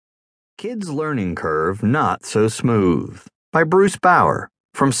Kids' Learning Curve Not So Smooth by Bruce Bauer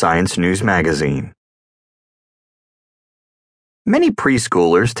from Science News Magazine. Many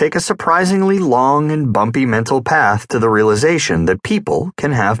preschoolers take a surprisingly long and bumpy mental path to the realization that people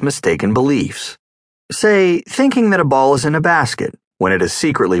can have mistaken beliefs. Say, thinking that a ball is in a basket when it has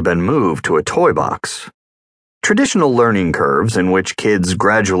secretly been moved to a toy box. Traditional learning curves in which kids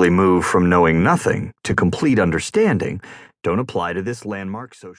gradually move from knowing nothing to complete understanding don't apply to this landmark social